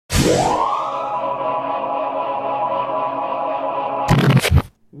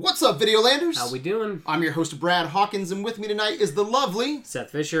up, Videolanders? How we doing? I'm your host, Brad Hawkins, and with me tonight is the lovely Seth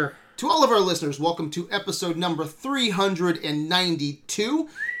Fisher. To all of our listeners, welcome to episode number 392.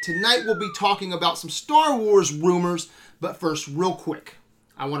 Tonight we'll be talking about some Star Wars rumors, but first, real quick,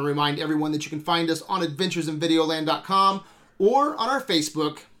 I want to remind everyone that you can find us on adventuresinvideoland.com or on our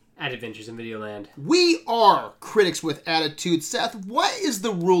Facebook At Adventures in Videoland. We are critics with attitude. Seth, what is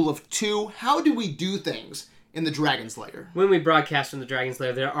the rule of two? How do we do things in the Dragon's Lair? When we broadcast from the Dragon's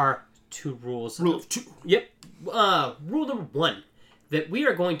Lair, there are two rules. Rule of two. Yep. Rule number one, that we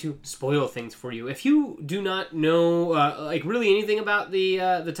are going to spoil things for you. If you do not know, really anything about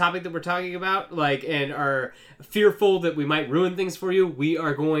the topic that we're talking about, and are fearful that we might ruin things for you, we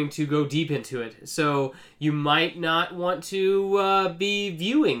are going to go deep into it. So you might not want to be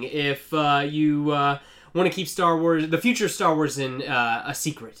viewing if you want to keep Star Wars, the future of Star Wars, in a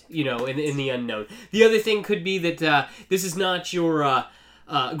secret, in the unknown. The other thing could be that this is not your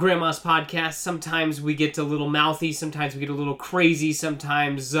grandma's podcast. Sometimes we get a little mouthy, sometimes we get a little crazy,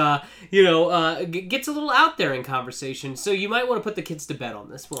 sometimes, gets a little out there in conversation. So you might want to put the kids to bed on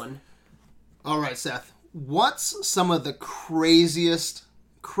this one. All right, Seth. What's some of the craziest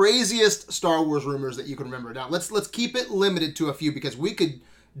Star Wars rumors that you can remember? Now, let's keep it limited to a few because we could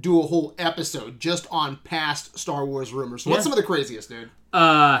do a whole episode just on past Star Wars rumors. So what's some of the craziest, dude?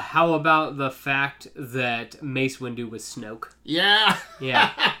 How about the fact that Mace Windu was Snoke? Yeah.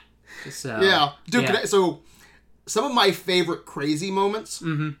 Yeah. So, yeah. Dude, so some of my favorite crazy moments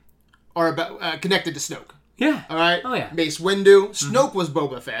are about connected to Snoke. Yeah. All right? Oh, yeah. Mace Windu. Snoke was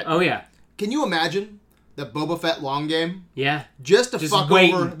Boba Fett. Oh, yeah. Can you imagine the Boba Fett long game? Yeah. Just to fuck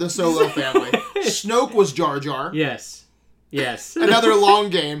over the Solo family. Snoke was Jar Jar. Yes. Another long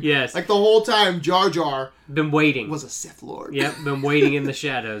game. Yes. Like the whole time, Jar Jar been waiting. was a Sith Lord. Yep, been waiting in the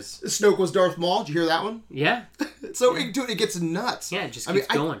shadows. Snoke was Darth Maul. Did you hear that one? Yeah. So, dude, it gets nuts. Yeah, it just keeps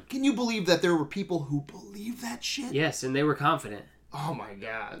going. Can you believe that there were people who believe that shit? Yes, and they were confident. Oh, my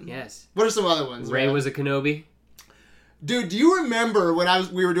God. Yes. What are some other ones? Rey was a Kenobi. Dude, do you remember when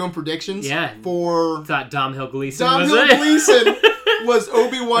we were doing predictions? Yeah. For... Thought Domhnall Gleeson Gleeson was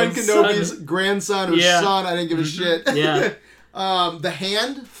Obi-Wan Kenobi's grandson or son. I didn't give a shit. Yeah. The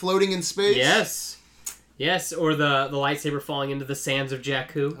hand floating in space. Yes, or the lightsaber falling into the sands of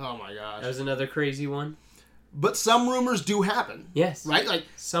Jakku. Oh my gosh. That was another crazy one. But some rumors do happen. Yes. Right? Like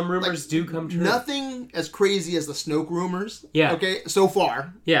some rumors do come true. Nothing as crazy as the Snoke rumors. Yeah. Okay, so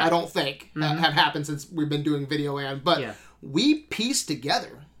far. Yeah. I don't think have happened since we've been doing Videoland. But we pieced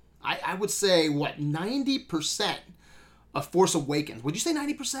together, I would say, 90% of Force Awakens. Would you say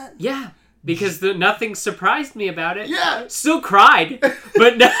 90%? Yeah. Because nothing surprised me about it. Yeah. Still cried. But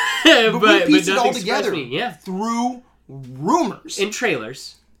we pieced it all together through rumors. In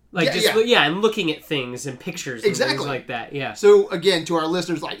trailers. And looking at things and pictures and things like that. Yeah. So, again, to our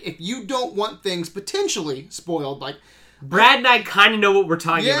listeners, if you don't want things potentially spoiled, Brad and I kind of know what we're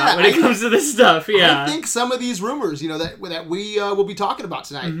talking about when it comes to this stuff. Yeah. I think some of these rumors, that we will be talking about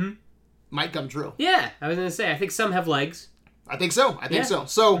tonight might come true. Yeah. I was going to say, I think some have legs. I think so.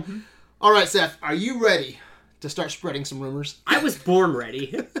 So, all right, Seth, are you ready to start spreading some rumors? I was born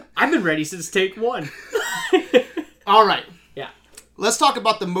ready. I've been ready since take one. All right. Yeah. Let's talk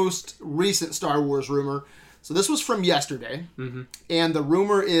about the most recent Star Wars rumor. So this was from yesterday, and the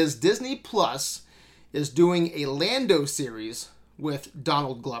rumor is Disney Plus is doing a Lando series with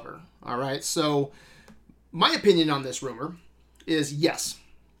Donald Glover. All right, so my opinion on this rumor is yes.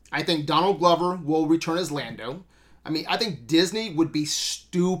 I think Donald Glover will return as Lando. I mean, I think Disney would be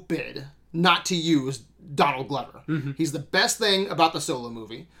stupid not to use Donald Glover. He's the best thing about the Solo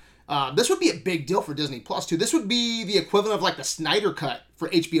movie. This would be a big deal for Disney Plus too. This would be the equivalent of the Snyder Cut for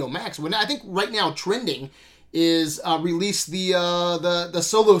HBO Max. When I think right now trending is release the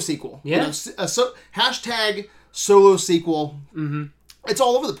Solo sequel. Yeah. Hashtag Solo sequel. It's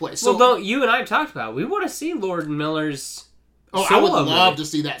all over the place. Well, you and I have talked about it. We want to see Lord Miller's Solo I would love movie. to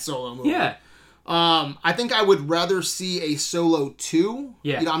see that Solo movie. Yeah. I think I would rather see a Solo 2.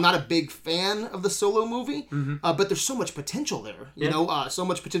 Yeah. I'm not a big fan of the Solo movie, but there's so much potential there. So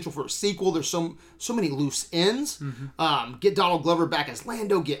much potential for a sequel. There's so many loose ends. Get Donald Glover back as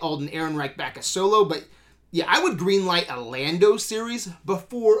Lando, get Alden Ehrenreich back as Solo, but yeah, I would greenlight a Lando series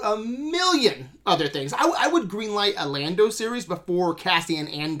before a million other things. I would greenlight a Lando series before Cassian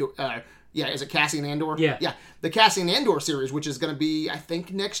Andor. Is it Cassian Andor? Yeah. Yeah, the Cassian Andor series, which is going to be, I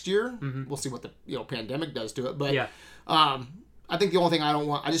think, next year. We'll see what the pandemic does to it. But I think the only thing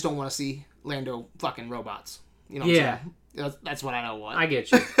I just don't want to see Lando fucking robots. You know what I'm saying? That's what I don't want. I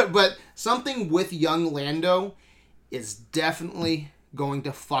get you. But something with young Lando is definitely going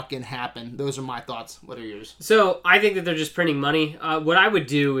to fucking happen. Those are my thoughts. What are yours? So I think that they're just printing money. What I would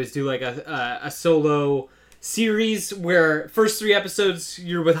do is do like a solo series where first 3 episodes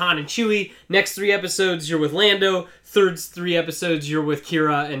you're with Han and Chewie, next 3 episodes you're with Lando, third 3 episodes you're with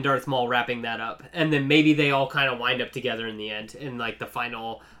Kira and Darth Maul, wrapping that up, and then maybe they all kind of wind up together in the end in like the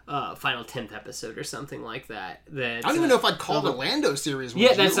final 10th episode or something like that. I don't even know if I'd call it a Lando series.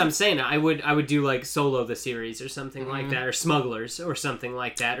 Yeah, that's what I'm saying. I would do like Solo the series or something like that, or Smugglers or something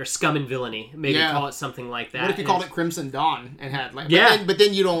like that, or Scum and Villainy. Maybe call it something like that. What if you called it Crimson Dawn and had like? Yeah, but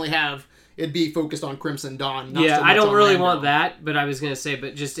then you'd only have. It'd be focused on Crimson Dawn. Not so I don't really Lando. want that, but I was going to say,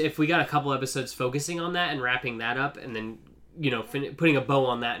 but just if we got a couple episodes focusing on that and wrapping that up, and then, putting a bow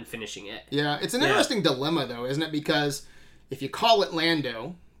on that and finishing it. Yeah, it's an interesting dilemma, though, isn't it? Because if you call it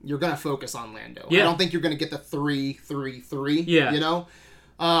Lando, you're going to focus on Lando. Yeah. I don't think you're going to get the 3-3-3,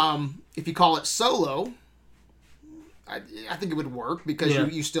 Yeah. If you call it Solo, I think it would work because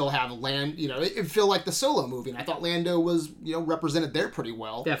you still have it'd feel like the Solo movie, and I thought Lando was, represented there pretty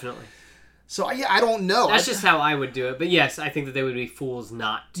well. Definitely. So I don't know. That's just how I would do it. But yes, I think that they would be fools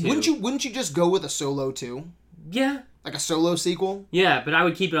not to. Wouldn't you just go with a Solo too? Yeah. Like a Solo sequel? Yeah, but I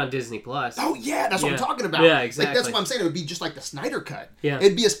would keep it on Disney Plus. Oh yeah, that's what I'm talking about. Yeah, exactly. Like, that's what I'm saying. It would be just like the Snyder Cut. Yeah.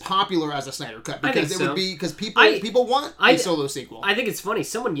 It'd be as popular as a Snyder Cut because would be because people want a Solo sequel. I think it's funny.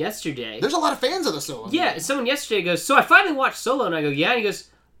 Someone yesterday. There's a lot of fans of the Solo. Yeah, someone yesterday goes, so I finally watched Solo, and I go, yeah, and he goes,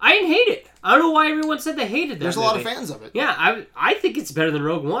 I didn't hate it. I don't know why everyone said they hated that. There's a lot of fans of it. Yeah, I think it's better than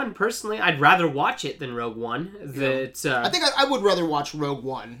Rogue One, personally. I'd rather watch it than Rogue One. I think I would rather watch Rogue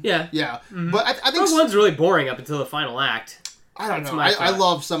One. Yeah. Yeah. Mm-hmm. But I think Rogue One's really boring up until the final act. I don't know. I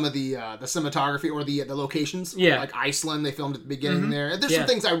love some of the cinematography or the locations. Yeah. Like Iceland, they filmed at the beginning there. There's some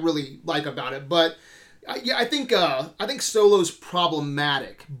things I really like about it. But, I think Solo's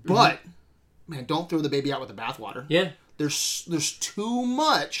problematic. But, man, don't throw the baby out with the bathwater. Yeah. There's too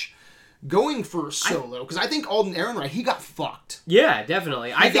much going for Solo because I think Alden Ehrenreich, he got fucked. Yeah,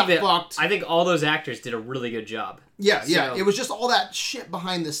 definitely. I fucked. I think all those actors did a really good job. Yeah. It was just all that shit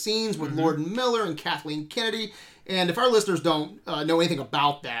behind the scenes with Lord Miller and Kathleen Kennedy. And if our listeners don't know anything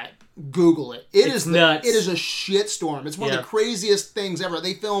about that, Google it. It's nuts. It is a shitstorm. It's one of the craziest things ever.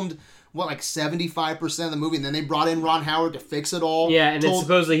 They filmed like 75% of the movie, and then they brought in Ron Howard to fix it all. Yeah, and then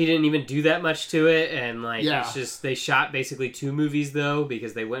supposedly he didn't even do that much to it, and it's just they shot basically 2 movies though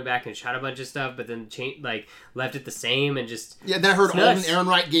because they went back and shot a bunch of stuff, but then left it the same and just Then I heard Alden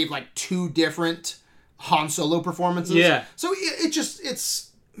Ehrenreich gave 2 different Han Solo performances. Yeah, so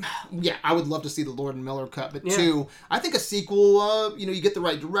it's. Yeah, I would love to see the Lord and Miller cut, but 2, I think a sequel. You get the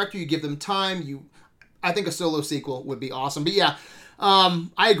right director, you give them time. I think a Solo sequel would be awesome. But yeah.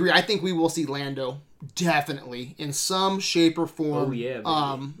 I agree. I think we will see Lando definitely in some shape or form. Oh yeah.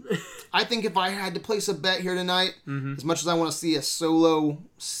 Baby. I think if I had to place a bet here tonight, as much as I want to see a Solo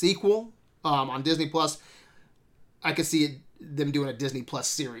sequel on Disney Plus, I could see them doing a Disney Plus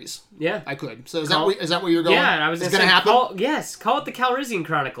series. Yeah, I could. So is that where you're going? Yeah, and I was going to happen. Call it the Calrissian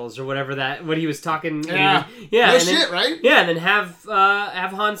Chronicles or whatever what he was talking. Yeah, no shit, then, right? Yeah, and then have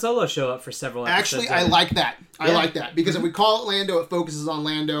Han Solo show up for several episodes. Actually, I like that. I like that because if we call it Lando, it focuses on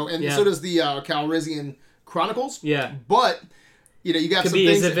Lando, and so does the Calrissian Chronicles. Yeah, but. You got some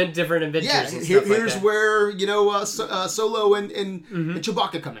things. Different adventures. Yeah, and stuff here's like that. where Solo and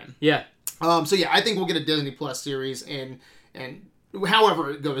Chewbacca come in. Yeah. So yeah, I think we'll get a Disney Plus series, and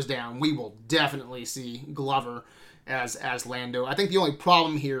however it goes down, we will definitely see Glover as Lando. I think the only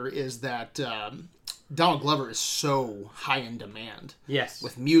problem here is that Donald Glover is so high in demand. Yes.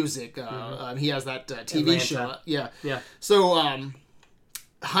 With music, he has that TV show. Yeah. Yeah. So.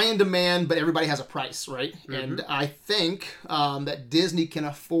 High in demand, but everybody has a price, right? And I think that Disney can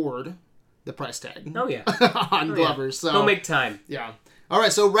afford the price tag. Oh, yeah. on Glover. Yeah. So they'll make time. Yeah. All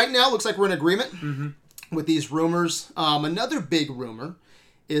right, so right now it looks like we're in agreement with these rumors. Another big rumor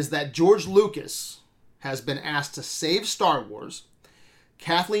is that George Lucas has been asked to save Star Wars.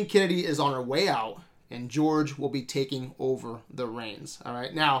 Kathleen Kennedy is on her way out, and George will be taking over the reins. All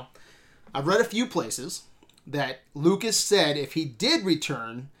right. Now, I've read a few places that Lucas said if he did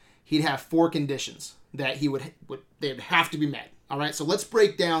return, he'd have 4 conditions that they'd have to be met. All right, so let's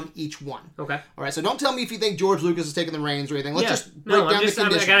break down each one. Okay. All right, so don't tell me if you think George Lucas is taking the reins or anything. Let's just break down the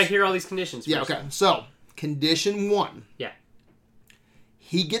conditions. I gotta hear all these conditions first. Yeah, okay. So, condition 1. Yeah.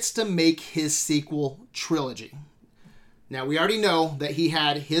 He gets to make his sequel trilogy. Now, we already know that he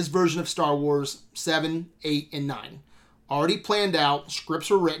had his version of Star Wars 7, 8, and 9. Already planned out, scripts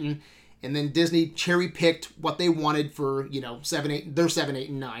were written, and then Disney cherry-picked what they wanted for, 7, 8, their 7, 8,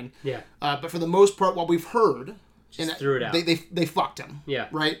 and 9. Yeah. But for the most part, what we've heard... Just threw it out. They fucked him. Yeah.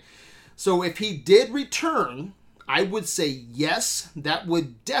 Right? So if he did return, I would say yes. That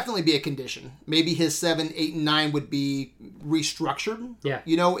would definitely be a condition. Maybe his 7, 8, and 9 would be restructured. Yeah.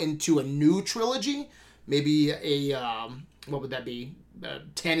 Into a new trilogy. Maybe a what would that be?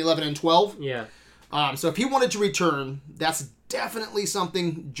 10, 11, and 12. Yeah. So if he wanted to return, that's definitely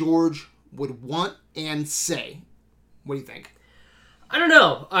something George would want and say. What do you think? I don't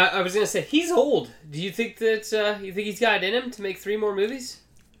know. I was gonna say he's old. Do you think that you think he's got it in him to make 3 more movies?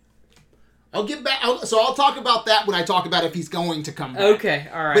 I'll get back. I'll talk about that when I talk about if he's going to come back. Okay,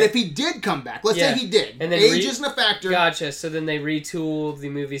 all right. But if he did come back, let's say he did, and then age isn't a factor. Gotcha. So then they retooled the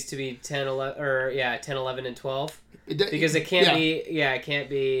movies to be 10, 11, and 12. Because it can't be. It can't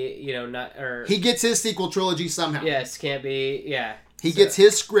be. Not or. He gets his sequel trilogy somehow. Yes, can't be. Yeah. He gets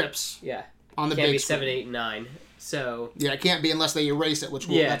his scripts. Yeah. On the can't big be screen. 7, 8, and 9. So. Yeah, it can't be unless they erase it, which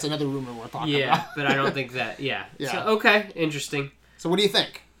that's another rumor we're talking about. Yeah, but I don't think that. Yeah. Yeah. So, okay. Interesting. So what do you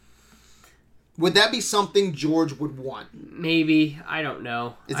think? Would that be something George would want? Maybe. I don't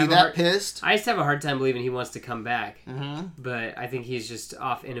know. Is he that pissed? I just have a hard time believing he wants to come back. Mm-hmm. But I think he's just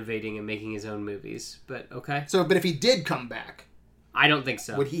off innovating and making his own movies. But okay. So, but if he did come back, I don't think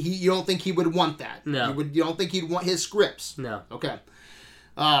so. Would he? You don't think he would want that? No. You don't think he'd want his scripts? No. Okay.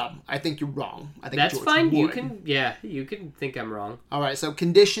 I think you're wrong. I think that's George fine. would. You can think I'm wrong. All right. So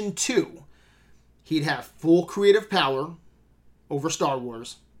condition 2, he'd have full creative power over Star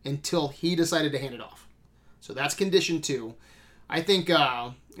Wars until he decided to hand it off. So that's condition 2. I think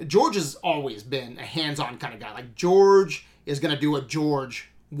George has always been a hands-on kind of guy. Like George is going to do what George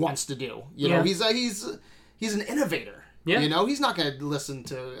wants to do. You know, he's an innovator. Yeah. You know, he's not going to listen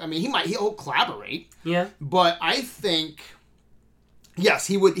to. I mean, he'll collaborate. Yeah. But I think, yes,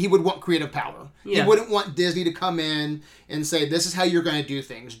 he would want creative power. Yeah. He wouldn't want Disney to come in and say, "This is how you're going to do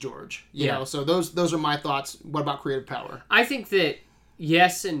things, George." You know. So those are my thoughts. What about creative power? I think that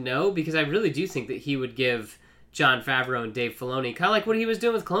yes and no, because I really do think that he would give Jon Favreau and Dave Filoni kind of like what he was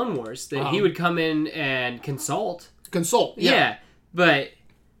doing with Clone Wars. That he would come in and consult. Yeah. But.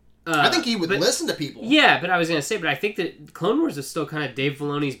 I think he would listen to people. Yeah, but I was going to say, but I think that Clone Wars is still kind of Dave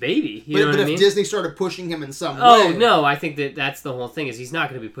Filoni's baby. You know what I mean? If Disney started pushing him in some way... Oh, no, I think that that's the whole thing, is he's not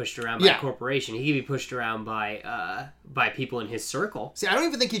going to be pushed around by a corporation. He can be pushed around by people in his circle. See, I don't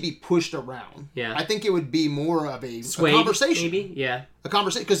even think he'd be pushed around. Yeah. I think it would be more of a conversation. Maybe, yeah. A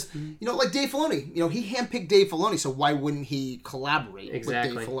conversation, because, like Dave Filoni, he handpicked Dave Filoni, so why wouldn't he collaborate with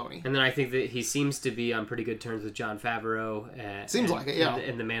Dave Filoni? And then I think that he seems to be on pretty good terms with Jon Favreau. Seems like it, yeah.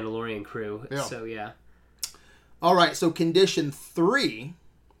 And the Mandalorian crew, so yeah. All right, so condition 3,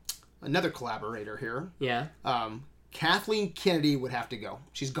 another collaborator here. Yeah. Kathleen Kennedy would have to go.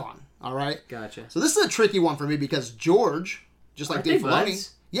 She's gone, all right? Gotcha. So this is a tricky one for me because George, just like Dave Filoni...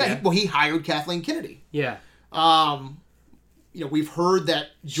 He hired Kathleen Kennedy. Yeah. We've heard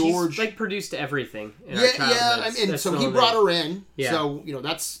that George... She's, produced everything in our childhoods. And so he brought her in. Yeah. So,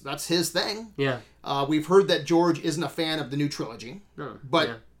 that's his thing. Yeah. We've heard that George isn't a fan of the new trilogy. No.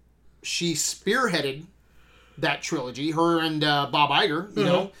 But she spearheaded that trilogy, her and Bob Iger, you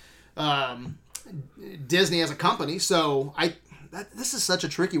know, Disney as a company. So, this is such a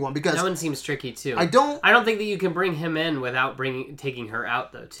tricky one because... That one seems tricky, too. I don't think that you can bring him in without taking her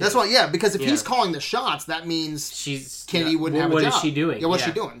out, though, too. That's why, because if he's calling the shots, that means Kennedy wouldn't have a job. What is she doing? Yeah, what's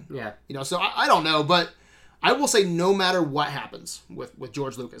she doing? Yeah. So I don't know, but I will say no matter what happens with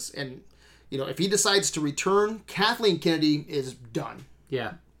George Lucas, and, if he decides to return, Kathleen Kennedy is done.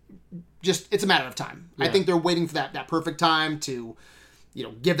 Yeah. Just, it's a matter of time. Yeah. I think they're waiting for that perfect time to,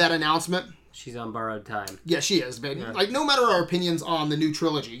 give that announcement. She's on borrowed time. Yeah, she is. But no matter our opinions on the new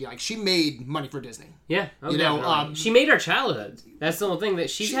trilogy, she made money for Disney. Yeah, she made our childhood. That's the whole thing, that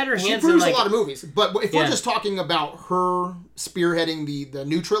she's had her hands in. She produced a lot of movies, but if we're just talking about her spearheading the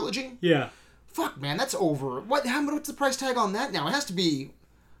new trilogy, fuck, man, that's over. What's the price tag on that now? It has to be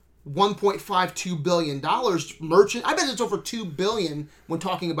 $1.52 billion merchant. I bet it's over $2 billion when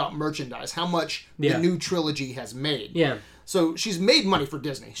talking about merchandise. How much the new trilogy has made. Yeah. So she's made money for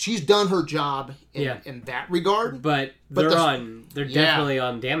Disney. She's done her job in that regard. But they're definitely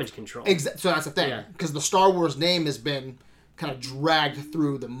on damage control. So that's the thing. Because the Star Wars name has been kind of dragged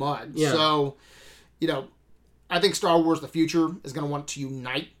through the mud. Yeah. So, I think Star Wars, the future, is going to want to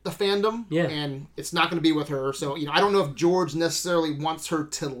unite the fandom. Yeah. And it's not going to be with her. So, I don't know if George necessarily wants her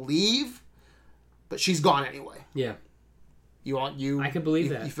to leave, but she's gone anyway. Yeah. I could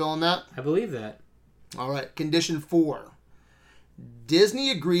believe that. You feeling that? I believe that. All right. Condition 4.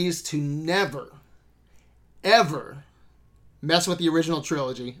 Disney agrees to never, ever mess with the original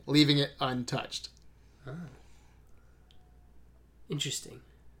trilogy, leaving it untouched. Oh. Interesting.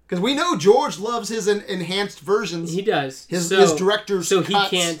 Because we know George loves his enhanced versions. He does. His director's so cuts.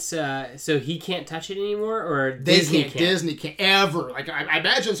 he can't touch it anymore, or They Disney can't. can't. Disney can't ever. Like I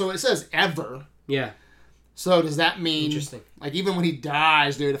imagine. So it says ever. Yeah. So does that mean? Interesting. Like even when he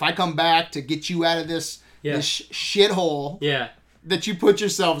dies, dude, if I come back to get you out of this shithole Yeah. that you put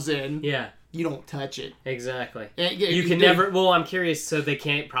yourselves in, Yeah. you don't touch it. Exactly. And You can never. Well, I'm curious. So they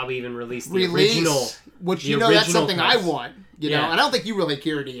can't probably even release the original. Which the that's original something cuts. I want. You know, and I don't think you really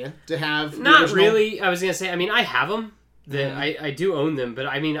care, do you, to have the Not original? really. I was gonna say. I mean, I have them. I do own them, but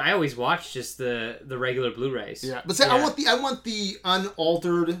I mean, I always watch just the regular Blu-rays. Yeah, but say I want the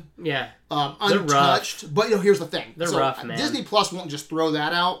unaltered, Yeah. untouched. But here's the thing: They're rough, man. Disney Plus won't just throw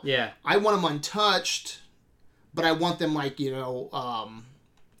that out. Yeah. I want them untouched, but I want them I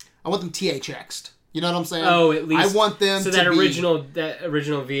want them THX'd. You know what I'm saying? Oh, at least I want them so to that be,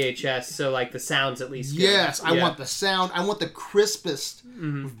 original VHS. So like the sounds at least. Good. Yes, I want the sound. I want the crispest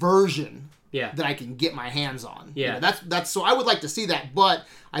version. Yeah. That I can get my hands on. Yeah. That's so I would like to see that, but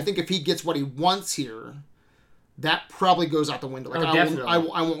I think if he gets what he wants here, that probably goes out the window. Like definitely. I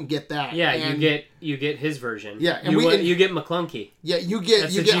won't get that. Yeah, and, you get his version. Yeah, and you get McClunky. Yeah, you get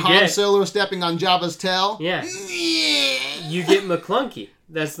That's what you Han get. Solo stepping on Jabba's tail. Yeah. You get McClunky.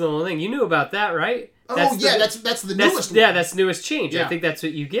 That's the only thing. You knew about that, right? That's the newest one. Yeah, that's the newest change. Yeah. I think that's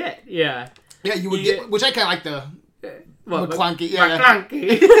what you get. Yeah. Yeah, you would get, which I kind of like the McClunky.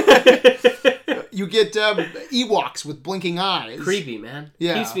 McClunky. You get Ewoks with blinking eyes. Creepy, man.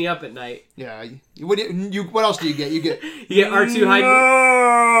 Yeah. Keeps me up at night. Yeah. What else do you get? You get R2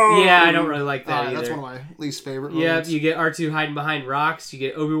 hiding. Yeah, I don't really like that either. That's one of my least favorite. Yeah, moments. you get R2 hiding behind rocks. You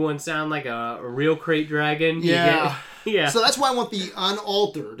get Obi-Wan sound like a real crate dragon. Yeah. Yeah. So that's why I want the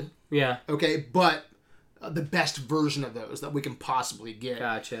unaltered. Yeah. Okay, but the best version of those that we can possibly get.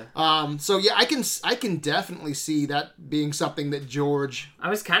 Gotcha. So yeah, I can definitely see that being something that George. I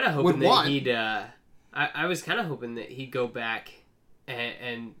was kind of hoping that want. he'd. I was kind of hoping that he'd go back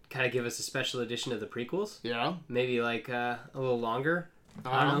and kind of give us a special edition of the prequels. Yeah. Maybe like a little longer.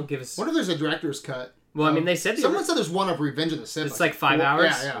 I don't know. Give us. What if there's a director's cut? Well, I mean, they said someone said there's one of Revenge of the Sith. It's like 5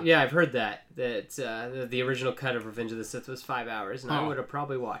 hours. Yeah. I've heard that the original cut of Revenge of the Sith was 5 hours, and I would have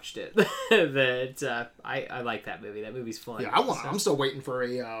probably watched it. I like that movie. That movie's fun. Yeah, I'm still waiting for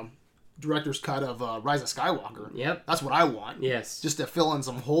a director's cut of Rise of Skywalker. Yep, that's what I want. Yes, just to fill in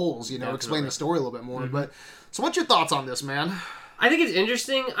some holes, Definitely. Explain the story a little bit more. Mm-hmm. But so, what's your thoughts on this, man? I think it's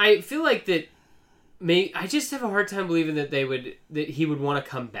interesting. I feel like that. I just have a hard time believing that he would want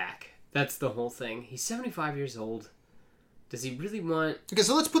to come back. That's the whole thing. He's 75 years old. Does he really want... Okay,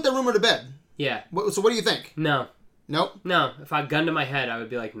 so let's put that rumor to bed. Yeah. So what do you think? No. Nope? No. If I gun to my head, I would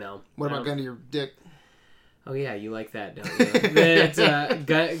be like, no. What about gun to your dick? Oh, yeah, you like that, don't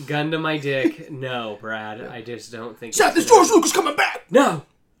you? Gun to my dick. No, Brad. I just don't think... Seth, is George Lucas coming back? No!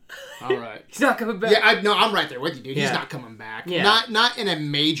 All right. He's not coming back. Yeah, I'm right there with you, dude. Yeah. He's not coming back. Yeah. Not in a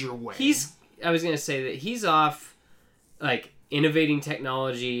major way. I was going to say that he's off, like... innovating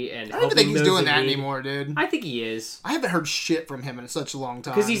technology and I don't even think he's doing that anymore, dude. I think he is. I haven't heard shit from him in such a long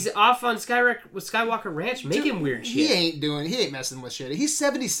time. Because he's off on Skywalker Ranch making weird shit. He ain't messing with shit. He's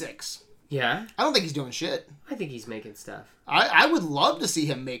 76. Yeah? I don't think he's doing shit. I think he's making stuff. I would love to see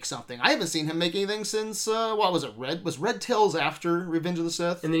him make something. I haven't seen him make anything since, what was it, Was Red Tails after Revenge of the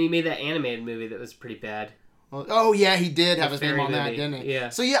Sith? And then he made that animated movie that was pretty bad. Oh, yeah, he did have his name on that, didn't he? Yeah.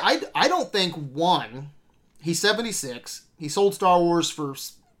 So, yeah, I don't think, he's 76. He sold Star Wars for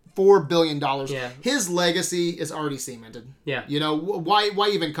 $4 billion. Yeah. His legacy is already cemented. Yeah. Why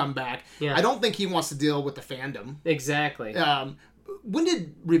even come back? Yeah. I don't think he wants to deal with the fandom. Exactly. When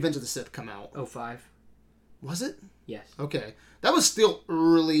did Revenge of the Sith come out? 2005. Was it? Yes. Okay. That was still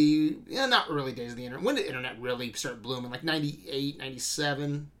early, not early days of the internet. When did the internet really start blooming? Like 98,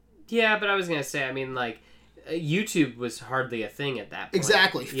 97? Yeah, but I was going to say, I mean, like, YouTube was hardly a thing at that point.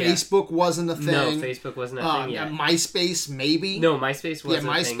 Exactly. Yeah. Facebook wasn't a thing. No, Facebook wasn't a thing yet. MySpace, maybe. No, MySpace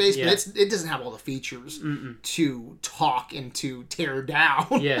wasn't a thing. MySpace, but it doesn't have all the features to talk and to tear down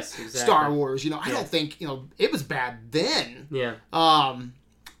yes, exactly. Star Wars. I don't think, it was bad then. Yeah.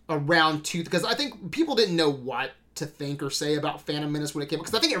 Around because I think people didn't know what to think or say about Phantom Menace when it came out.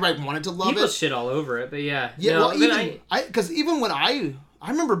 Because I think everybody wanted to love People it. shit all over it, but yeah. Yeah, no, well, because even when I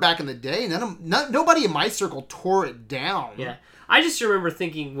remember back in the day, nobody in my circle tore it down. Yeah. I just remember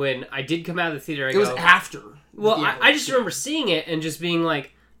thinking when I did come out of the theater, it was after. Well, I just remember seeing it and just being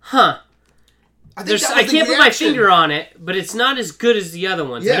like, huh. I can't put my finger on it, but it's not as good as the other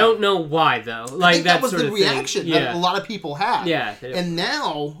ones. Yeah. I don't know why, though. I think that was the reaction that a lot of people had. Yeah. And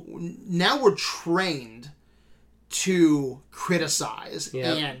now we're trained to criticize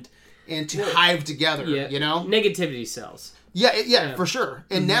and to hive together, Negativity sells. Yeah, for sure.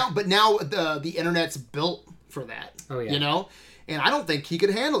 And now the internet's built for that. Oh, yeah. You know? And I don't think he could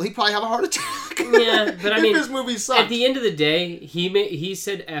handle it. He'd probably have a heart attack. Yeah, but I mean, this movie sucked. At the end of the day, he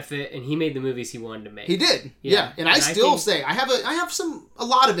said F it, and he made the movies he wanted to make. He did. Yeah. And I still say I have a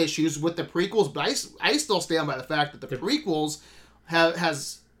lot of issues with the prequels, but I still stand by the fact that the prequels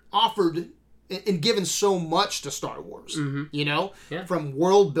has offered and given so much to Star Wars, you know, from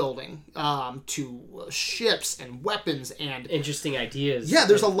world building to ships and weapons and interesting ideas. Yeah,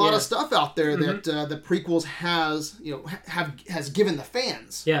 there's a lot of stuff out there that the prequels has given the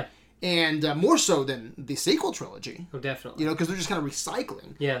fans. Yeah, and more so than the sequel trilogy. Oh, definitely. You know, because they're just kind of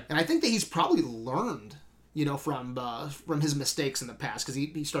recycling. Yeah, and I think that he's probably learned, you know, from his mistakes in the past, because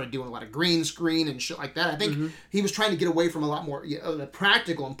he started doing a lot of green screen and shit like that. I think he was trying to get away from a lot more the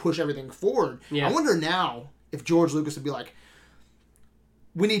practical and push everything forward. Yeah. I wonder now if George Lucas would be like,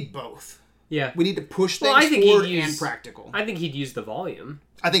 we need both. Yeah. We need to push things forward and practical. I think he'd use the volume.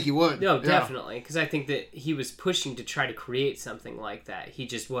 I think he would. No, definitely. Because I think that he was pushing to try to create something like that. He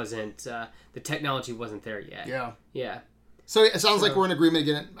just wasn't, the technology wasn't there yet. Yeah. Yeah. So it sounds like we're in agreement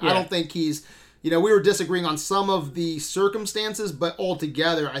again. Yeah. I don't think he's... You know, we were disagreeing on some of the circumstances, but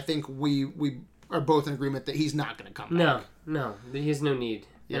altogether, I think we are both in agreement that he's not going to come back. No. He has no need.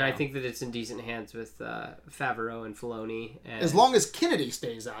 Yeah. And I think that it's in decent hands with Favreau and Filoni. And... As long as Kennedy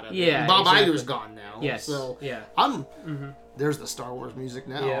stays out of it. Yeah, Bob Iger's gone now. Yes. So yeah. There's the Star Wars music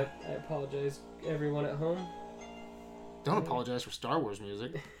now. Yeah, I apologize, everyone at home. Don't apologize for Star Wars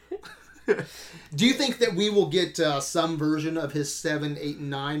music. Do you think that we will get some version of his 7, 8, and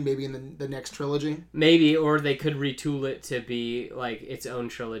 9 maybe in the next trilogy? Maybe, or they could retool it to be like its own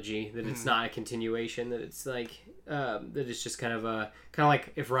trilogy. That it's not a continuation. That it's like that it's just kind of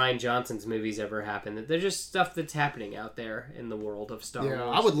like if Rian Johnson's movies ever happen. That they're just stuff that's happening out there in the world of Star Wars.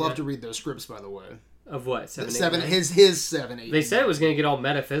 I would love to read those scripts, by the way. Of what? 7, 8, his 7, 8. They said it was going to get all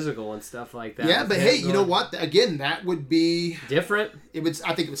metaphysical and stuff like that. Yeah, but hey, you know what? Again, that would be different. I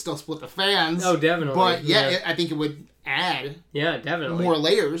think it would still split the fans. Oh, definitely. But I think it would add. Yeah, definitely. More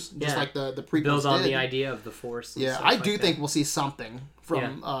layers, just like the prequels build on did. the idea of the Force. Yeah, I do think we'll see something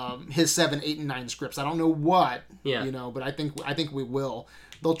from his 7, 8, and 9 scripts. I don't know what. Yeah. You know, but I think we will.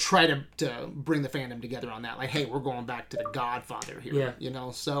 They'll try to bring the fandom together on that. Like, hey, we're going back to the Godfather here. Yeah. You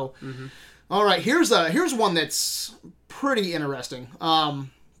know, so. All right, here's one that's pretty interesting.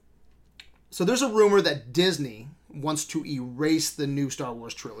 So there's a rumor that Disney wants to erase the new Star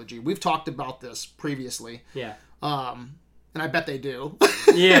Wars trilogy. We've talked about this previously. Yeah. And I bet they do.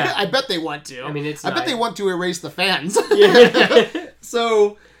 Yeah. I bet they want to. I mean, I bet they want to erase the fans.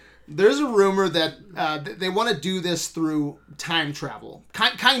 So there's a rumor that they want to do this through time travel.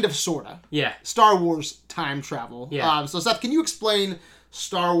 Kind of, sort of. Yeah. Star Wars time travel. Yeah. So Seth, can you explain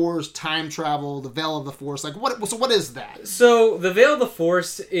Star Wars time travel, the Veil of the Force? Like, what is that? So the Veil of the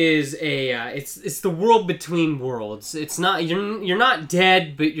Force is it's the world between worlds. It's not you're not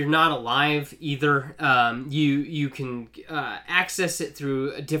dead, but you're not alive either. You can access it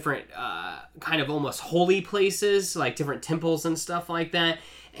through different kind of almost holy places, like different temples and stuff like that.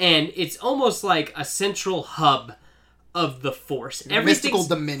 And it's almost like a central hub of the Force. Mystical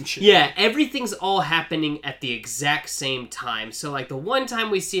dimension. Yeah, everything's all happening at the exact same time. So, like, the one time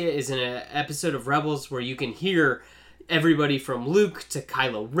we see it is in an episode of Rebels where you can hear everybody from Luke to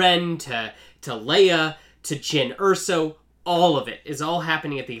Kylo Ren to Leia to Jyn Erso. All of it is all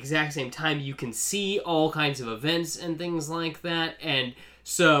happening at the exact same time. You can see all kinds of events and things like that. And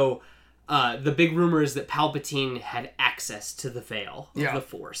so... the big rumor is that Palpatine had access to the Veil of the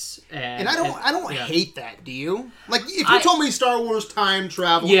Force, and I don't hate that. Do you? Like, if you told me Star Wars time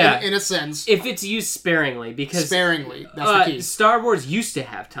travel, in a sense, if it's used sparingly, because that's the key. Star Wars used to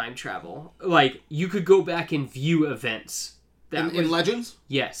have time travel. Like, you could go back and view events. In Legends?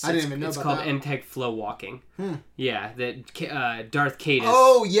 Yes. I didn't even know about that. It's called MPEG flow walking. Yeah, that Darth Caedus.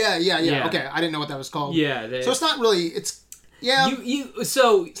 Oh yeah. Okay, I didn't know what that was called. Yeah. So it's not really. Yeah.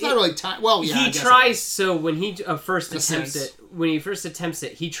 So it's not really time. Well, yeah. He tries. So when he first attempts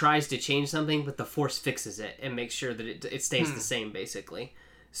it, he tries to change something, but the Force fixes it and makes sure that it stays the same, basically.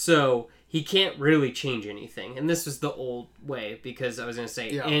 So he can't really change anything. And this was the old way, because I was going to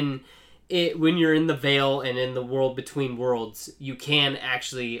say when you're in the Veil and in the world between worlds, you can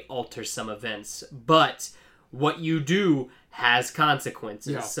actually alter some events, but what you do has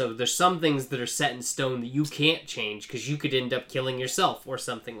consequences. Yeah. So there's some things that are set in stone that you can't change, because you could end up killing yourself or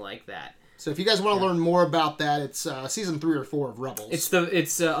something like that. So if you guys want to learn more about that, it's season 3 or 4 of Rebels.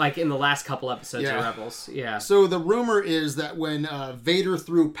 It's like in the last couple episodes of Rebels. Yeah. So the rumor is that when Vader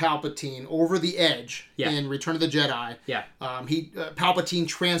threw Palpatine over the edge in Return of the Jedi, Palpatine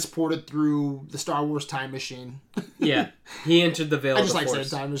transported through the Star Wars time machine. Yeah. He entered the veil. I just of the like Force.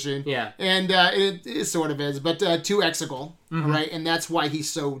 saying time machine. Yeah. And it sort of is, but to Exegol, right? And that's why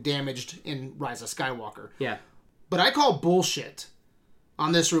he's so damaged in Rise of Skywalker. Yeah. But I call bullshit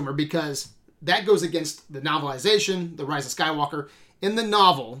on this rumor because that goes against the novelization, the Rise of Skywalker. In the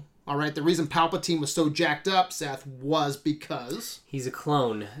novel, all right, the reason Palpatine was so jacked up, Seth, was because he's a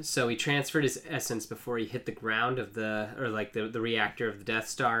clone. So he transferred his essence before he hit the ground of the reactor of the Death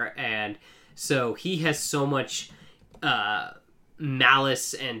Star, and so he has so much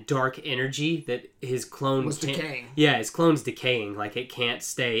malice and dark energy that his clone was decaying. Yeah, his clone's decaying. Like it can't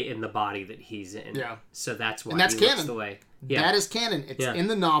stay in the body that he's in. Yeah. So that's why and that's he canon. looks the way. Yeah. That is canon. It's in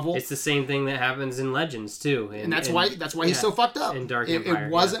the novel. It's the same thing that happens in Legends too. And that's why he's so fucked up. In Dark Empire.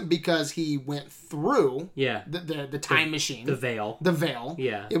 It wasn't because he went through the time machine. The veil. The veil.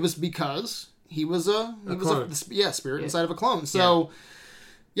 Yeah. It was because he was a spirit inside of a clone. So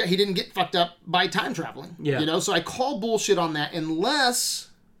he didn't get fucked up by time traveling. Yeah. You know, so I call bullshit on that unless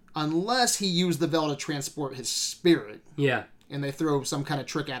he used the veil to transport his spirit. Yeah. And they throw some kind of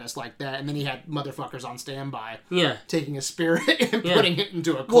trick at us like that, and then he had motherfuckers on standby. Yeah. Taking his spirit and putting it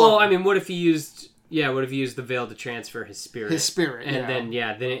into a clone. Well, I mean, what if he used the veil to transfer his spirit? His spirit, and then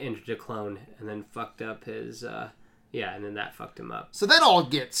it entered a clone and then fucked up his and then that fucked him up. So that all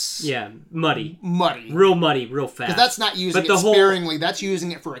gets muddy. Real fast. Because that's not using it sparingly, that's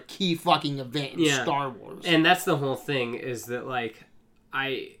using it for a key fucking event in Star Wars. And that's the whole thing, is that like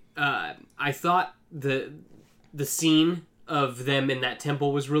I thought the scene of them in that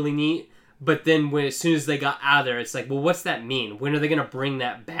temple was really neat, but then as soon as they got out of there, it's like, well, what's that mean? When are they gonna bring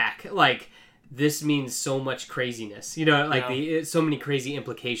that back? Like, this means so much craziness, you know, like so many crazy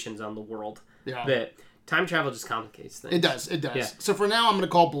implications on the world that time travel just complicates things. It does. Yeah. So for now, I'm gonna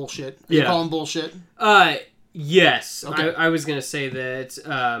call bullshit. Are you calling bullshit? Yes. Okay. I was gonna say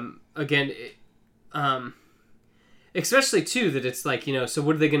that again. Especially, too, that it's like, you know, so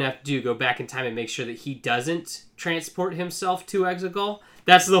what are they going to have to do? Go back in time and make sure that he doesn't transport himself to Exegol?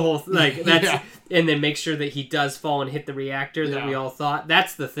 That's the whole and then make sure that he does fall and hit the reactor that we all thought.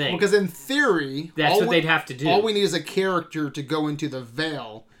 That's the thing. Because in theory, that's what they'd have to do. All we need is a character to go into the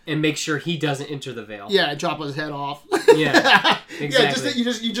veil. And make sure he doesn't enter the veil. Yeah, chop his head off. Yeah, exactly.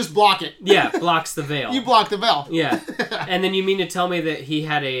 Yeah, you just block it. Yeah, blocks the veil. You block the veil. Yeah. And then you mean to tell me that he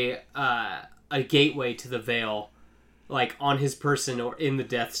had a gateway to the veil, like on his person or in the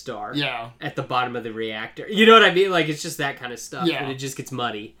Death Star, at the bottom of the reactor. You know what I mean? Like, it's just that kind of stuff. Yeah, and it just gets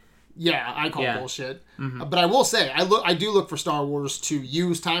muddy. Yeah, I call bullshit. Mm-hmm. But I will say, I do look for Star Wars to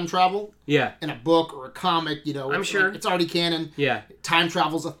use time travel. Yeah, in a book or a comic. You know, I'm sure it's already canon. Yeah, time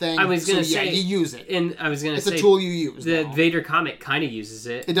travel's a thing. I was gonna say you use it, and I was gonna it's say a tool you use. The Vader comic kind of uses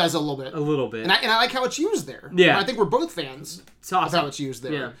it. It does a little bit, and I like how it's used there. Yeah, I think we're both fans of how it's used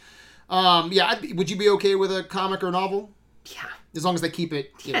there. Yeah. Would you be okay with a comic or novel? Yeah. As long as they keep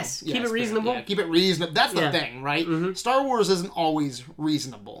it, keep it reasonable. Yeah, keep it reasonable. That's the thing, right? Mm-hmm. Star Wars isn't always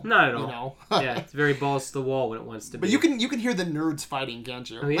reasonable. Not at all. You know? Yeah, it's very balls to the wall when it wants to be. But you can hear the nerds fighting, can't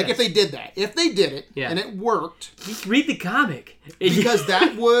you? Oh, yes. Like if they did it, and it worked. Just read the comic. Because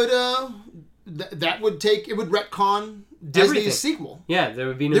that would retcon Disney's sequel. Yeah, there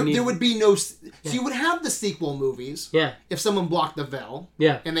would be no. There would be no. So you would have the sequel movies. Yeah. If someone blocked the veil.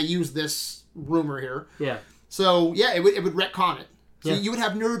 Yeah. And they used this rumor here. Yeah. So, it would retcon it. So you would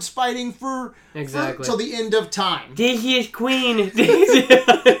have nerds fighting for till the end of time. This is Queen. The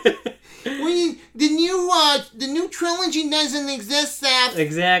new trilogy doesn't exist, Seth.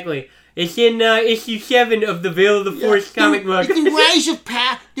 Exactly. It's in issue 7 of the Veil of the Force comic book. It's the rise of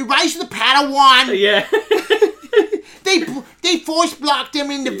the Padawan. Yeah. They force blocked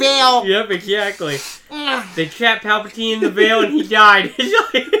him in the veil. Yep, exactly. They trapped Palpatine in the veil and he died.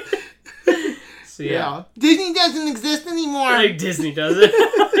 So, yeah. Disney doesn't exist anymore. Like Disney doesn't.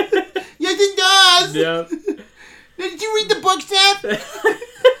 Yes, it does. Yep. Did you read the book, Seth?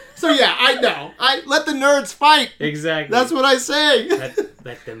 So yeah, I know. I let the nerds fight. Exactly. That's what I say.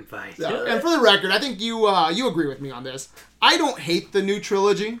 Let them fight. And for the record, I think you agree with me on this. I don't hate the new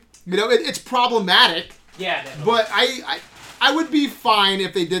trilogy. You know, it's problematic. Yeah, definitely. But I would be fine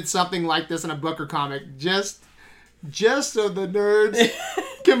if they did something like this in a book or comic, just so the nerds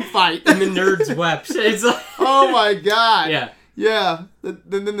can fight. And the nerds wept. It's like, oh my god. Yeah. Yeah.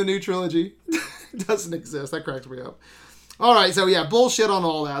 Then the new trilogy doesn't exist. That cracks me up. All right, so yeah, bullshit on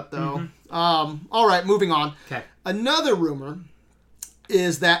all that though. Mm-hmm. All right, moving on. Okay. Another rumor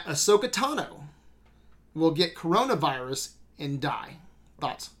is that Ahsoka Tano will get coronavirus and die.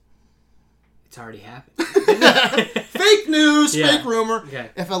 Thoughts? It's already happened. Fake news, Yeah. fake rumor. Okay.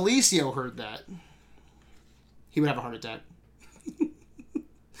 If Alicio heard that, he would have a heart attack.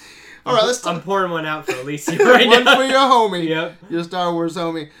 All right, let's talk. I'm pouring one out for Alicia right One now. for your homie. Yep. Your Star Wars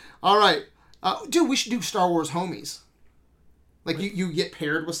homie. All right. Dude, we should do Star Wars homies. Like, you get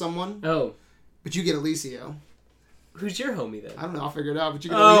paired with someone, Oh. but you get Alicio. Who's your homie then? I don't know. I'll figure it out. But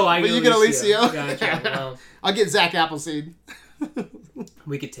you get, I get Alicio. Gotcha. Well, I'll get Zach Appleseed.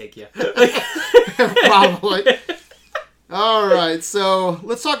 we could take you. Probably. All right. So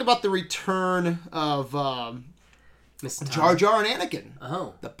let's talk about the return of Miss Jar Jar and Anakin.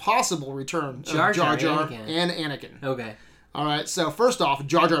 Oh. The possible return of Jar Jar Jar Jar and Anakin. Okay. All right. So first off,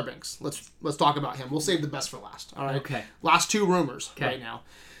 Jar Jar Binks. Let's talk about him. We'll save the best for last. All right. Okay. Last two rumors Okay. right now.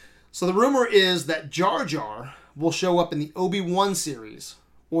 So the rumor is that Jar Jar will show up in the Obi-Wan series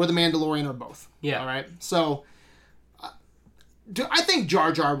or the Mandalorian or both. Yeah. All right. So I think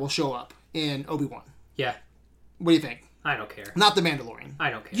Jar Jar will show up in Obi-Wan. Yeah. What do you think? I don't care. Not the Mandalorian. I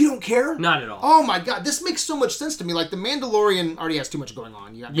don't care. You don't care? Not at all. Oh my god, this makes so much sense to me. Like, the Mandalorian already has too much going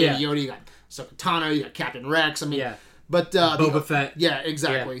on. You got Baby Yoda, you got Ahsoka Tano, you got Captain Rex. I mean, Yeah. But Boba Fett. Yeah,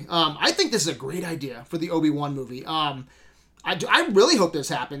 exactly. I think this is a great idea for the Obi-Wan movie. I really hope this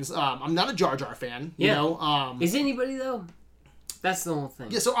happens. I'm not a Jar Jar fan. You Yeah. know. Is anybody though? That's the whole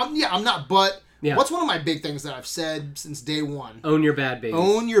thing. Yeah. So I'm not. But Yeah. what's one of my big things that I've said since day one? Own your bad babies.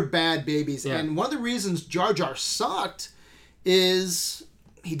 Own your bad babies. Yeah. And one of the reasons Jar Jar sucked is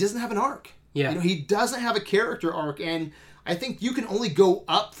he doesn't have an arc. Yeah. You know, he doesn't have a character arc, and I think you can only go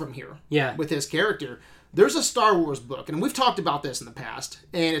up from here. Yeah. With his character. There's a Star Wars book, and we've talked about this in the past,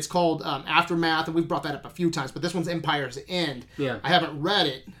 and it's called Aftermath, and we've brought that up a few times, but this one's Empire's End. Yeah. I haven't read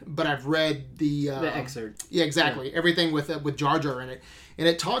it, but I've read the excerpt. Yeah, exactly. Everything with Jar Jar in it. And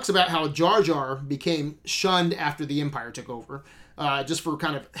it talks about how Jar Jar became shunned after the Empire took over, just for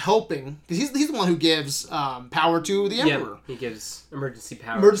kind of helping, because he's the one who gives power to the Emperor. He gives emergency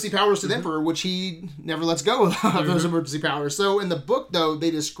powers. Emergency powers to the Emperor, which he never lets go of those emergency powers. So in the book, though,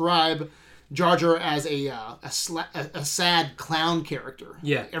 they describe Jar Jar as a sad clown character.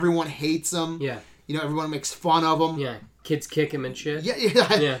 Yeah. Everyone hates him. Yeah. You know, everyone makes fun of him. Yeah. Kids kick him and shit.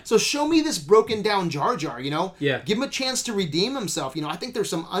 Yeah. So show me this broken down Jar Jar, you know? Yeah. Give him a chance to redeem himself. You know, I think there's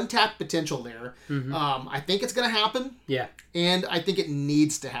some untapped potential there. I think it's going to happen, Yeah. and I think it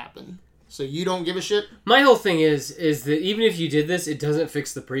needs to happen. So you don't give a shit? My whole thing is that even if you did this, it doesn't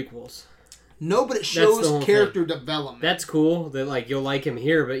fix the prequels. No, but it the whole shows character development. That's cool that like you'll like him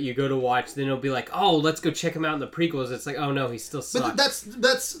here, but you go to watch, then it'll be like, oh, let's go check him out in the prequels. It's like, oh no, he still sucks.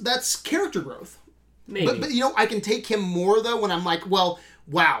 But that's character growth. Maybe. But you know, I can take him more though when I'm like, well,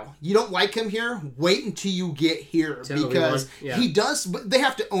 wow, you don't like him here? Wait until you get here, because he does. But they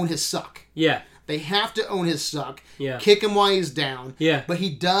have to own his suck. Yeah. They have to own his suck. Yeah. Kick him while he's down. Yeah. But he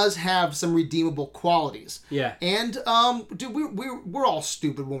does have some redeemable qualities. Yeah. And dude, we're all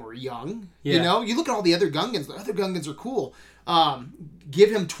stupid when we're young. Yeah. You know, you look at all the other Gungans. The other Gungans are cool.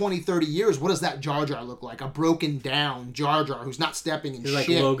 Give him 20, 30 years. What does that Jar Jar look like? A broken down Jar Jar who's not stepping in He's shit.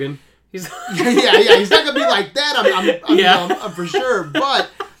 like Logan. He's yeah. He's not gonna be like that. Yeah. I'm for sure. But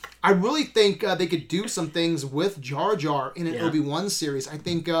I really think they could do some things with Jar Jar in an Obi-Wan series. I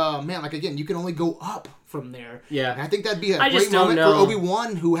think, man, like again, you can only go up from there. Yeah. And I think that'd be a I great just don't moment know. for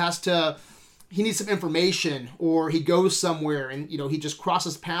Obi-Wan, who has to. He needs some information, or he goes somewhere, and you know he just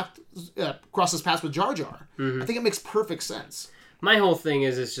crosses paths with Jar Jar. I think it makes perfect sense. My whole thing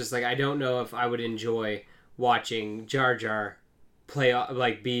is, it's just like I don't know if I would enjoy watching Jar Jar play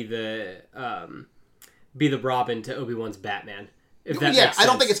like be the Robin to Obi-Wan's Batman. If that makes sense. I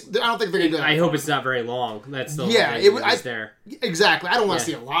don't think they're gonna do that. I hope it's not very long. That's the Yeah, whole thing. there. Exactly. I don't want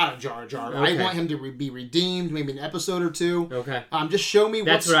to Yeah. see a lot of Jar Jar. Okay. I want him to be redeemed, maybe an episode or two. Okay. Just show me.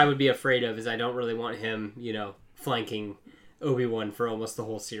 That's what I would be afraid of. Is I don't really want him, flanking Obi-Wan for almost the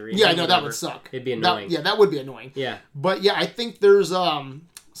whole series. Yeah, no, that would suck. It'd be annoying. That would be annoying. Yeah. But yeah, I think there's some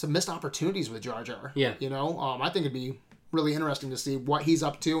missed opportunities with Jar Jar. Yeah. You know, I think it'd be really interesting to see what he's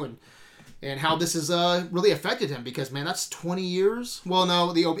up to and how this has really affected him, because man, that's 20 years. Well,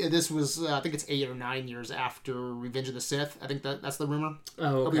 no, this was I think it's 8 or 9 years after Revenge of the Sith. I think that's the rumor.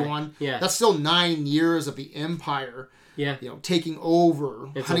 Oh, okay. Obi-Wan. Yeah. That's still 9 years of the Empire. Yeah. You know, taking over,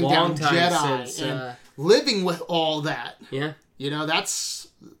 It's hunting a down long time Jedi, since, and living with all that. Yeah. You know, that's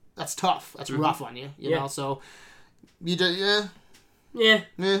tough. That's rough on you. You know, so you just Yeah. yeah.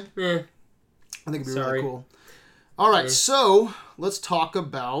 Yeah. I think it'd be Sorry. really cool. All right, so let's talk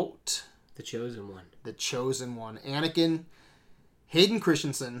about The Chosen One. the Chosen One. Anakin, Hayden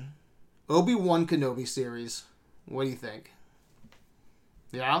Christensen, Obi-Wan Kenobi series. What do you think?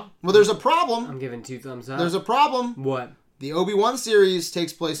 Yeah. Well, there's a problem. I'm giving 2 thumbs up. There's a problem. What? The Obi-Wan series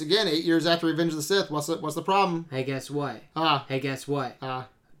takes place again 8 years after Revenge of the Sith. What's the problem? Hey, guess what? Hey, guess what?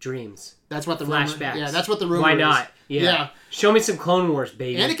 Dreams. That's what the Flashbacks. rumor. Yeah, that's what the rumor Why is. not? Yeah. Show me some Clone Wars,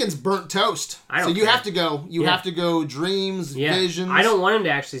 baby. Anakin's burnt toast. I don't so you care. have to go. You have to go. Dreams, visions. I don't want him to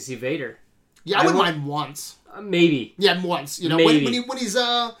actually see Vader. Yeah, I wouldn't mind once. Maybe. Yeah, once. You know, Maybe. when he's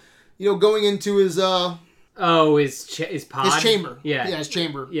going into his his pod. his chamber. Yeah. Yeah, his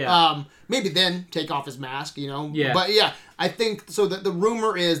chamber. Yeah. Maybe then take off his mask. You know. Yeah. But yeah, I think so. The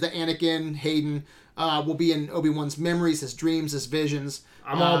rumor is that Anakin Hayden will be in Obi-Wan's memories, his dreams, his visions.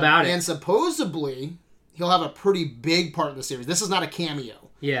 I'm all about it. And supposedly he'll have a pretty big part in the series. This is not a cameo.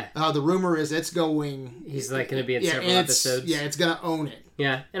 Yeah. The rumor is it's going. He's like going to be in several episodes. Yeah, it's going to own it.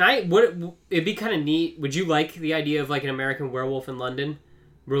 Yeah, and it'd be kind of neat. Would you like the idea of like an American Werewolf in London,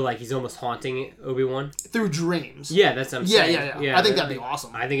 where like he's almost haunting Obi-Wan through dreams? Yeah, that's what I'm saying. Yeah. I think that'd be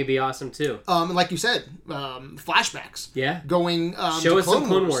awesome. I think it'd be awesome too. And like you said, flashbacks. Yeah, going. Show us some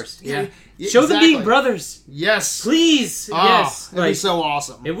Clone Wars. Yeah, exactly. show them being brothers. Yes, please. Yes, it'd be so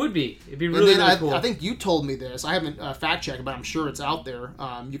awesome. It would be. It'd be really, really cool. I think you told me this. I haven't fact checked, but I'm sure it's out there.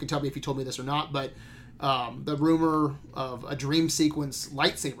 You can tell me if you told me this or not, but. The rumor of a dream sequence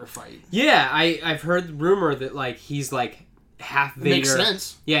lightsaber fight. Yeah, I've heard the rumor that like he's like half Vader. Makes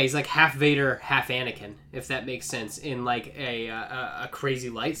sense. Yeah, he's like half Vader, half Anakin, if that makes sense, in like a crazy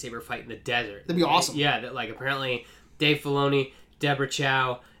lightsaber fight in the desert. That'd be awesome. Yeah, that like apparently Dave Filoni, Deborah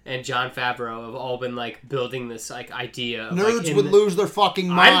Chow, and Jon Favreau have all been like building this like idea. Of, Nerds would lose their fucking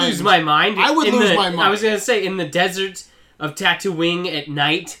mind. I'd lose my mind. I would lose my mind. I was gonna say in the desert of Tatooine at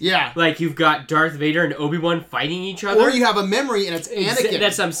night. Yeah. Like, you've got Darth Vader and Obi-Wan fighting each other. Or you have a memory and it's Anakin.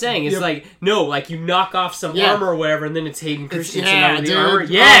 That's what I'm saying. It's like, no, like, you knock off some armor or whatever, and then it's Hayden Christensen under the armor.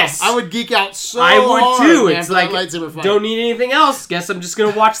 Yes! I would geek out so I would hard, too. Man, it's like, don't need anything else. Guess I'm just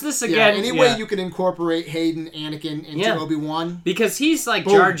going to watch this again. Any way you can incorporate Hayden, Anakin into Obi-Wan. Because he's like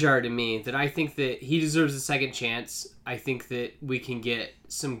Jar Jar to me, that I think that he deserves a second chance. I think that we can get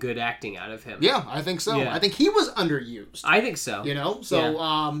some good acting out of him. Yeah, I think so. Yeah. I think he was underused. I think so. You know? So,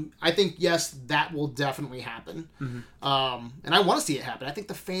 I think, yes, that will definitely happen. Mm-hmm. And I want to see it happen. I think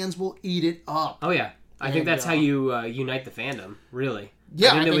the fans will eat it up. Oh, yeah. I think that's how you unite the fandom, really. Yeah,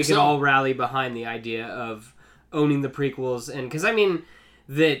 I think that we could all rally behind the idea of owning the prequels. And because, I mean,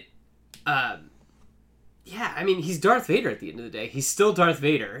 that... yeah, I mean, he's Darth Vader at the end of the day. He's still Darth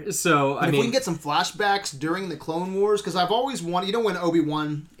Vader. So, I mean... if we can get some flashbacks during the Clone Wars, because I've always wanted... You know when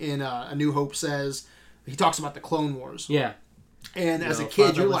Obi-Wan in A New Hope says... He talks about the Clone Wars. Yeah. And as a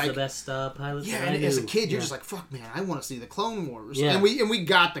kid, you're like... the best pilot and as a kid, you're just like, fuck, man, I want to see the Clone Wars. Yeah. And we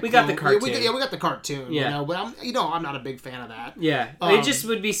got the cartoon. We got the cartoon, yeah. you know, but I'm not a big fan of that. Yeah. It just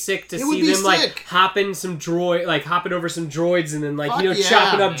would be sick to see them, like, hopping over some droids and then, like,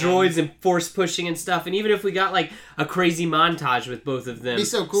 chopping up droids and force pushing and stuff. And even if we got, like, a crazy montage with both of them. Be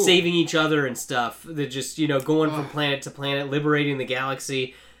so cool. Saving each other and stuff. That just, going from planet to planet, liberating the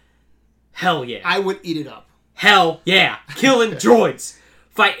galaxy. Hell yeah. I would eat it up. Hell yeah. Killing droids.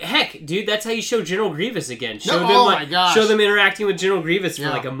 Fight. Heck, dude, that's how you show General Grievous again. Show them, my gosh. Show them interacting with General Grievous for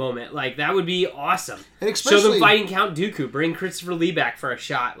like a moment. Like, that would be awesome. And show them fighting Count Dooku. Bring Christopher Lee back for a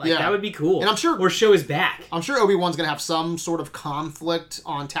shot. Like, that would be cool. And I'm sure... Or show his back. I'm sure Obi-Wan's going to have some sort of conflict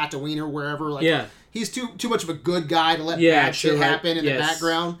on Tatooine or wherever. Like, he's too much of a good guy to let bad shit happen in the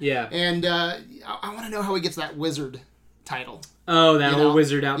background. Yeah. And I want to know how he gets that wizard title. Oh, that whole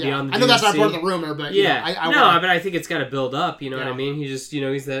wizard out beyond the I know that's not DMC. part of the rumor, but but I think it's got to build up. You know what I mean? He just,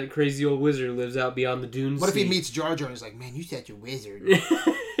 he's that crazy old wizard who lives out beyond the dunes. What if he meets Jar Jar and he's like, man, you said you're wizard.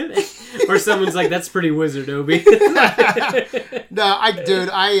 Or someone's like, that's pretty wizard, Obi. No,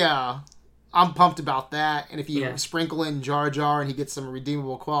 I'm pumped about that. And if you sprinkle in Jar Jar and he gets some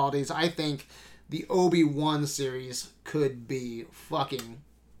redeemable qualities, I think the Obi-Wan series could be fucking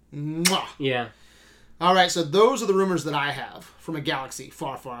mwah. Yeah. All right, so those are the rumors that I have from a galaxy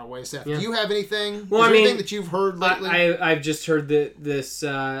far, far away. Seth, do you have anything? Well, anything that you've heard lately? I've just heard that this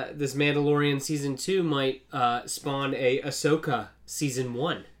Mandalorian season 2 might spawn a Ahsoka season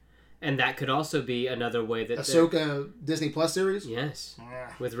 1, and that could also be another way that Ahsoka Disney Plus series. Yes,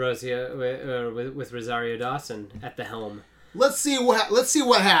 with Rosario Dawson at the helm. Let's see what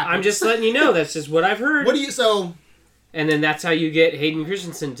happens. I'm just letting you know. That's just what I've heard. And then that's how you get Hayden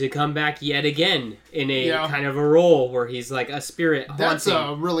Christensen to come back yet again in a kind of a role where he's like a spirit haunting. That's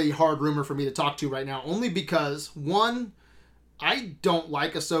a really hard rumor for me to talk to right now, only because, one, I don't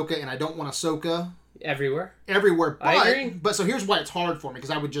like Ahsoka and I don't want Ahsoka everywhere. But, I agree. But so here's why it's hard for me,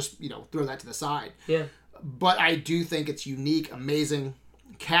 because I would just, throw that to the side. Yeah. But I do think it's unique, amazing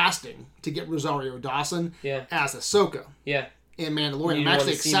casting to get Rosario Dawson as Ahsoka. Yeah. in Mandalorian. You I'm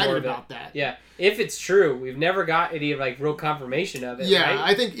actually wanna see more excited of it. about that. Yeah, if it's true, we've never got any like real confirmation of it. Yeah,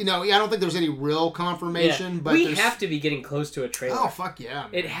 right? I think I don't think there's any real confirmation, but we there's... have to be getting close to a trailer. Oh fuck yeah! Man.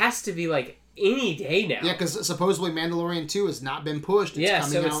 It has to be like any day now. Yeah, because supposedly Mandalorian 2 has not been pushed. It's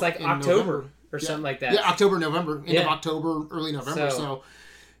coming so it's out like in October November. or something like that. Yeah, October, November, end of October, early November. So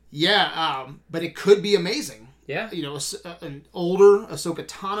yeah, but it could be amazing. Yeah. An older Ahsoka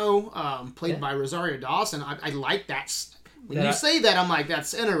Tano, played by Rosario Dawson. I like that. When you say that, I'm like,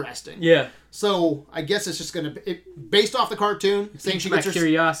 that's interesting. Yeah. So I guess it's just gonna be based off the cartoon. Saying she gets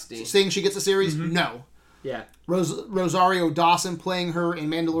curiosity. Saying she gets a series. No. Yeah. Rosario Dawson playing her in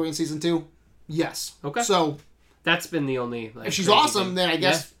Mandalorian season 2. Yes. Okay. So that's been the only. If she's awesome, then I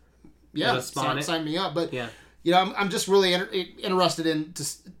guess sign me up. But I'm just really interested in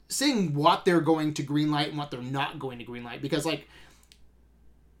seeing what they're going to greenlight and what they're not going to greenlight, because like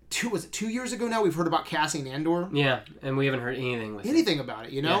 2 years ago now we've heard about Cassian Andor. Yeah, and we haven't heard anything about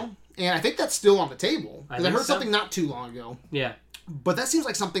it, and I think that's still on the table, because I heard something not too long ago. Yeah, but that seems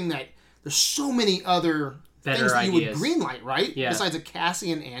like something that there's so many other better things that ideas. You would greenlight, right? Yeah. Besides a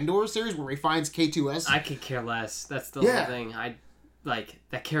Cassian Andor series where he finds K2S. I could care less. That's the whole thing. I like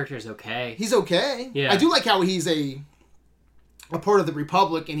that character is okay. He's okay. Yeah. I do like how he's a part of the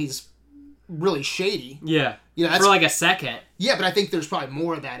Republic and he's really shady. Yeah. That's, for like a second. Yeah, but I think there's probably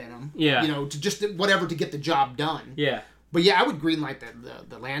more of that in him. Yeah. To just whatever to get the job done. Yeah. But yeah, I would greenlight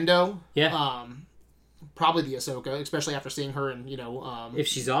the Lando. Yeah. Probably the Ahsoka, especially after seeing her in, if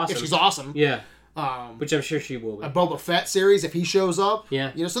she's awesome. If she's awesome. Yeah. Which I'm sure she will be. A Boba Fett series if he shows up.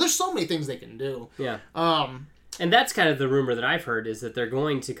 Yeah. So there's so many things they can do. Yeah. And that's kind of the rumor that I've heard, is that they're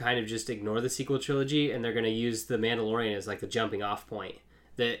going to kind of just ignore the sequel trilogy and they're going to use The Mandalorian as like the jumping off point.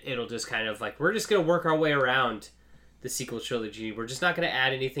 That it'll just kind of like, we're just going to work our way around the sequel trilogy. We're just not going to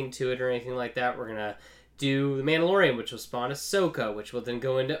add anything to it or anything like that. We're going to do The Mandalorian, which will spawn Ahsoka, which will then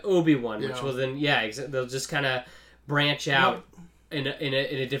go into Obi-Wan, which will then, they'll just kind of branch out in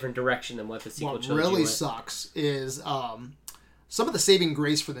a different direction than what the sequel trilogy really went. Sucks is some of the saving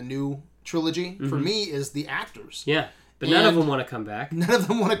grace for the new trilogy, for me, is the actors. Yeah, but none of them want to come back. None of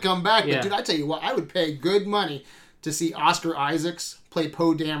them want to come back. Yeah. But dude, I tell you what, I would pay good money to see Oscar Isaacs play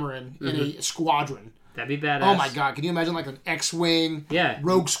Poe Dameron in a squadron. That'd be badass. Oh my god, can you imagine like an X-Wing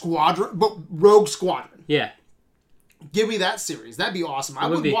Rogue Squadron? Yeah. Give me that series. That'd be awesome. I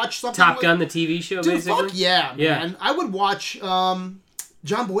would watch something Top Gun, the TV show, dude, basically. Fuck yeah, man. I would watch John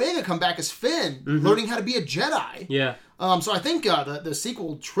Boyega come back as Finn, learning how to be a Jedi. Yeah. So I think the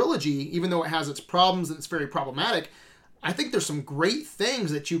sequel trilogy, even though it has its problems and it's very problematic, I think there's some great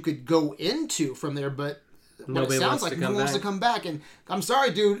things that you could go into from there, but nobody sounds like no one wants to come back. And I'm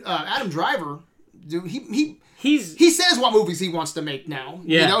sorry, dude, Adam Driver, dude, he says what movies he wants to make now.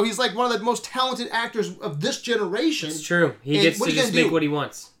 Yeah. He's like one of the most talented actors of this generation. It's true. He gets to just make what he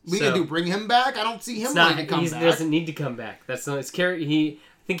wants. What are you gonna do? Bring him back? I don't see him wanting to come back. He doesn't need to come back. That's not his character. I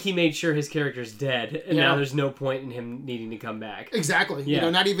think he made sure his character's dead, and now there's no point in him needing to come back. Exactly. Yeah.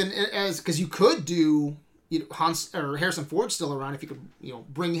 Not even because you could do. Hans or Harrison Ford's still around. If you could,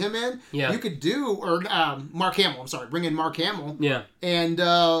 bring him in, you could do, or Mark Hamill. I'm sorry, bring in Mark Hamill. Yeah, and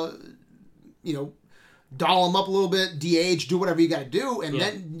doll him up a little bit, de-age, do whatever you got to do, and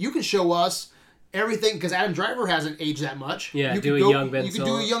then you can show us everything, because Adam Driver hasn't aged that much. Yeah, you do could a young Ben. You could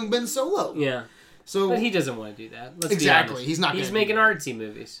do a young Ben Solo. Yeah. So, but he doesn't want to do that. Let's exactly. Be honest. He's not. He's making artsy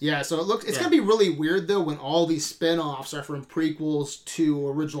movies. Yeah, so it's gonna be really weird though when all these spin-offs are from prequels to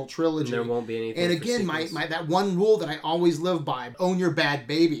original trilogy. And there won't be anything. And again, my that one rule that I always live by: own your bad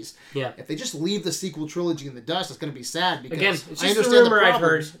babies. Yeah. If they just leave the sequel trilogy in the dust, it's gonna be sad. Because again, it's just a rumor I've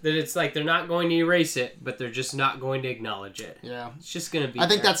heard that it's like they're not going to erase it, but they're just not going to acknowledge it. Yeah. It's just gonna be. I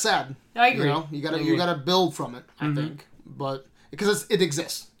think that's sad. I agree. You gotta build from it. I think, but because it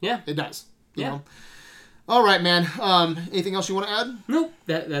exists. Yeah. It does. You know. All right, man. Anything else you want to add? Nope.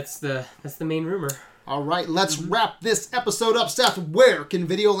 That's the main rumor. All right, let's wrap this episode up. Seth, where can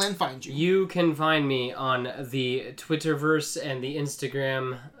Videoland find you? You can find me on the Twitterverse and the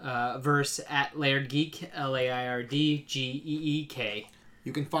Instagram verse at LairdGeek, LairdGeek.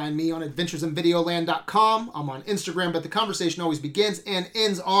 You can find me on adventuresinvideoland.com. I'm on Instagram, but the conversation always begins and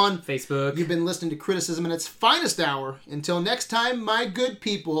ends on Facebook. You've been listening to Criticism in its finest hour. Until next time, my good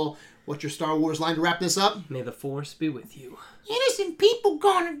people. What's your Star Wars line to wrap this up? May the Force be with you. Innocent people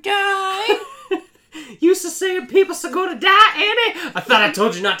gonna die. Used to say people are gonna die, Annie. I thought I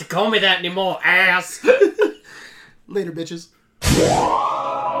told you not to call me that anymore, ass. Later, bitches.